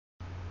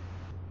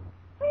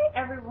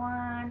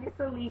everyone, it's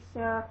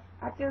Alicia.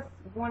 I just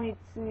wanted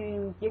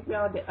to give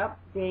y'all the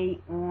update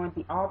on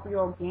the Aubrey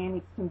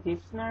Organics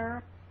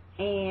conditioner,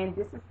 and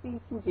this is the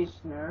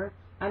conditioner.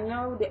 I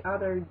know the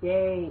other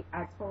day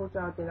I told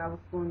y'all that I was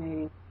going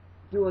to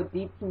do a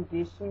deep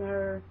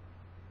conditioner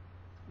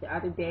the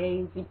other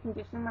day, deep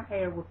condition my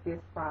hair with this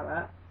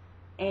product,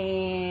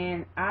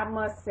 and I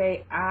must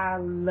say I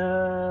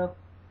love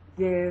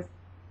this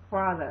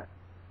product.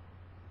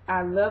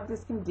 I love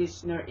this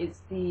conditioner.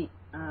 It's the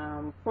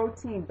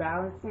protein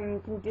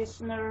balancing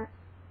conditioner.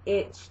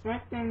 It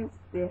strengthens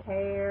the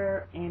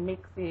hair and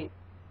makes it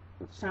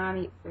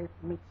shiny. It says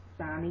makes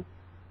it shiny.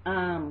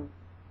 I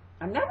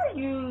never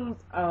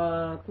used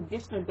a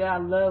conditioner that I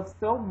love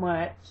so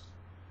much.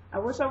 I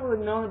wish I would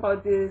have known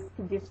about this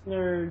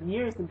conditioner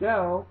years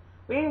ago.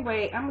 But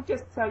anyway, I'm going to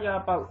just tell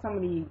y'all about some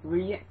of the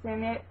ingredients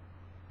in it.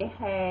 It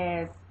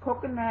has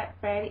coconut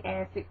fatty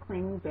acid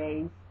cream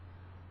base,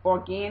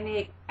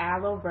 organic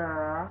aloe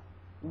vera,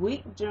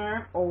 wheat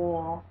germ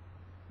oil,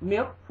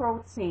 milk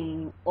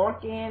protein,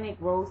 organic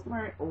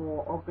rosemary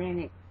oil,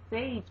 organic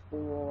sage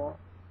oil,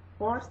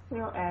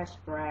 horsetail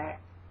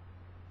extract,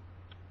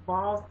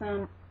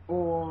 balsam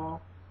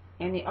oil,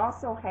 and it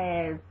also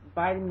has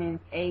vitamins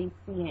A, C,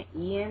 and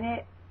E in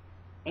it.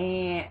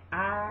 And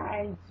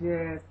I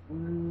just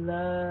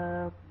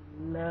love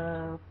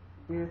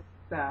this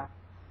stuff.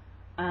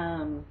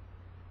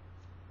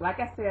 Like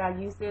I said, I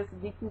used this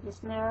deep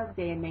conditioner.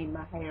 They made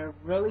my hair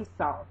really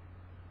soft,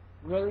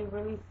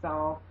 really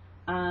soft.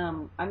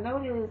 I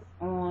noticed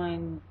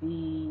on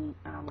the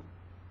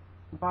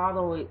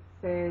bottle it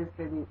says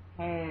that it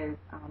has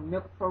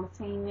milk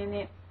protein in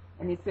it,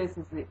 and it says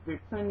it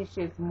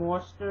replenishes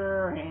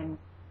moisture and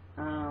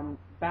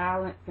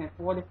balance and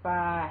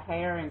fortify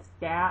hair and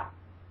scalp,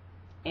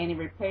 and it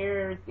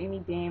repairs any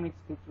damage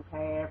that you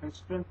have and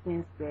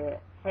strengthens the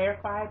hair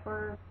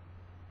fiber.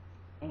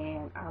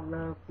 And I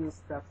love this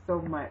stuff so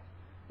much.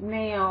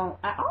 Now,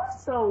 I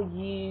also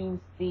use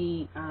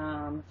the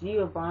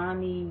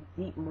Giovanni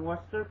Deep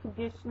Moisture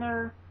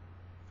Conditioner.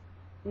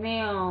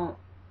 Now,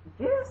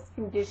 this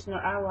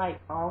conditioner I like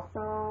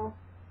also.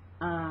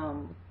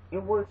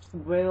 It works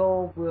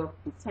well with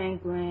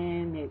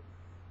detangling. It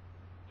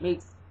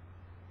makes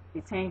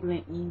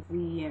detangling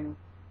easy and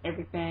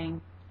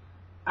everything.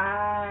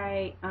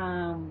 I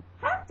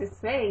have to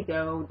say,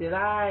 though, that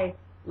I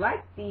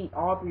like the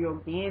Aubrey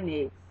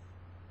Organics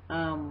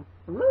a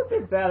little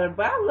bit better,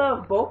 but I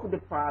love both of the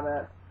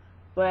products.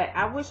 But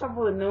I wish I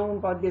would have known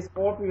about this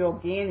Aubrey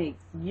Organics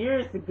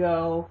years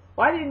ago.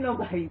 Why didn't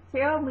nobody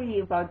tell me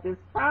about this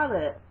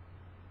product?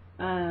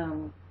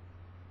 I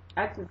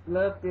just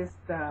love this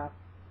stuff.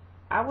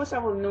 I wish I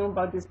would have known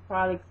about this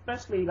product,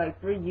 especially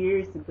like 3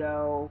 years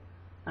ago,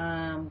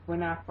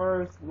 when I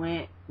first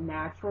went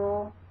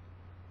natural.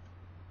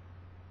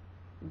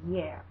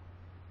 Yeah,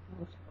 I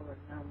wish I would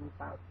have known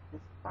about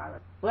this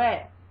product,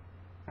 but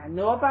I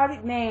know about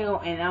it now,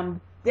 and I'm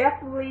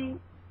definitely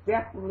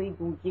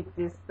gonna get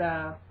this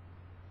stuff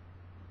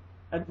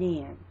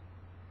again.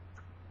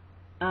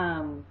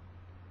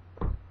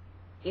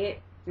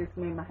 It just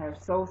made my hair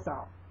so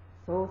soft,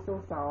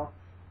 so soft,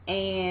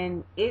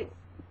 and it's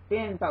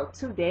been about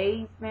 2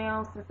 days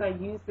now since I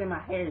used it. My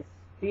hair is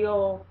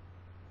still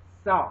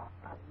soft.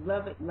 I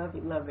love it,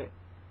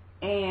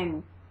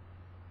 and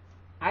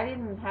I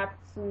didn't have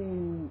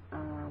to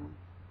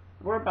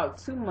worry about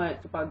too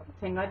much about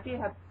detangling. I did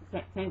have to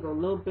detangle a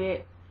little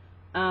bit.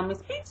 And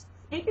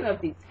speaking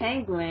of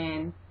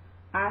detangling,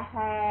 I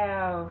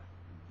have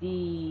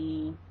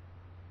the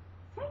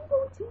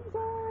tangle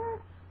teezer.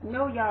 I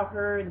know y'all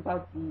heard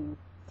about the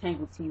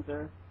tangle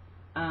teezer.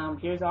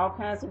 There's all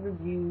kinds of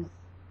reviews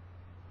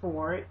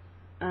for it.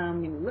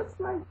 And it looks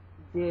like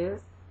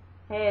this.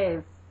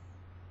 Has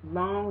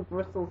long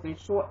bristles and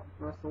short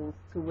bristles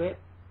to it.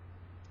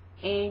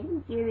 And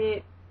you can get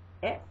it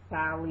at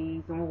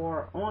Sally's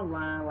or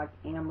online like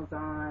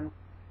Amazon,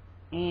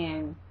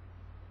 and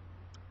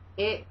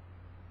the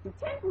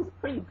detangles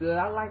pretty good.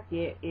 I like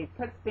it. It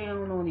cuts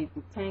down on the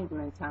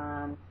detangling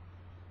time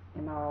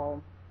and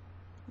all,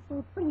 so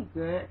it's pretty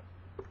good.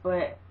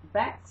 But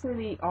back to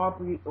the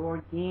Aubrey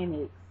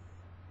Organics.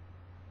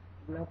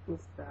 Love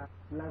this stuff.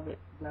 Love it.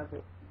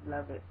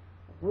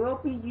 We'll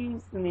be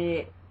using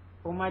it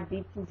for my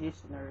deep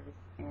conditioners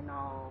and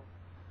all.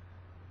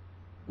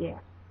 Yeah.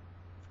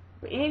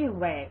 But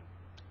anyway,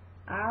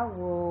 I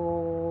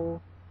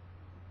will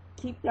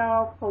keep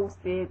y'all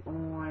posted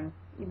on,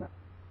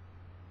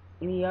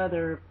 any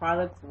other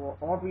products or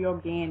Aubrey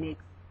Organics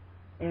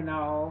and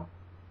all.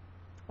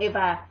 If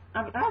I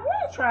want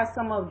to try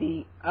some of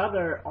the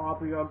other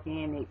Aubrey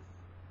Organics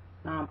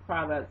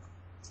products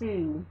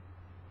too.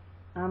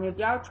 If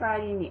y'all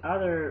tried any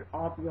other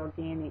Aubrey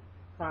Organic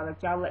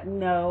products, y'all let me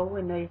know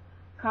in the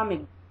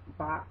comment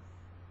box.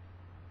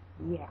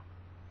 Yeah,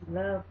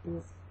 love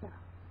this stuff.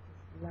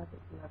 Love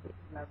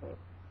it.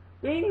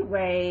 But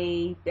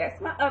anyway,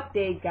 that's my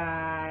update,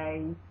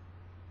 guys.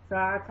 So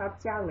I'll talk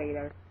to y'all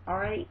later.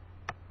 Alright?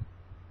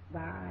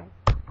 Bye.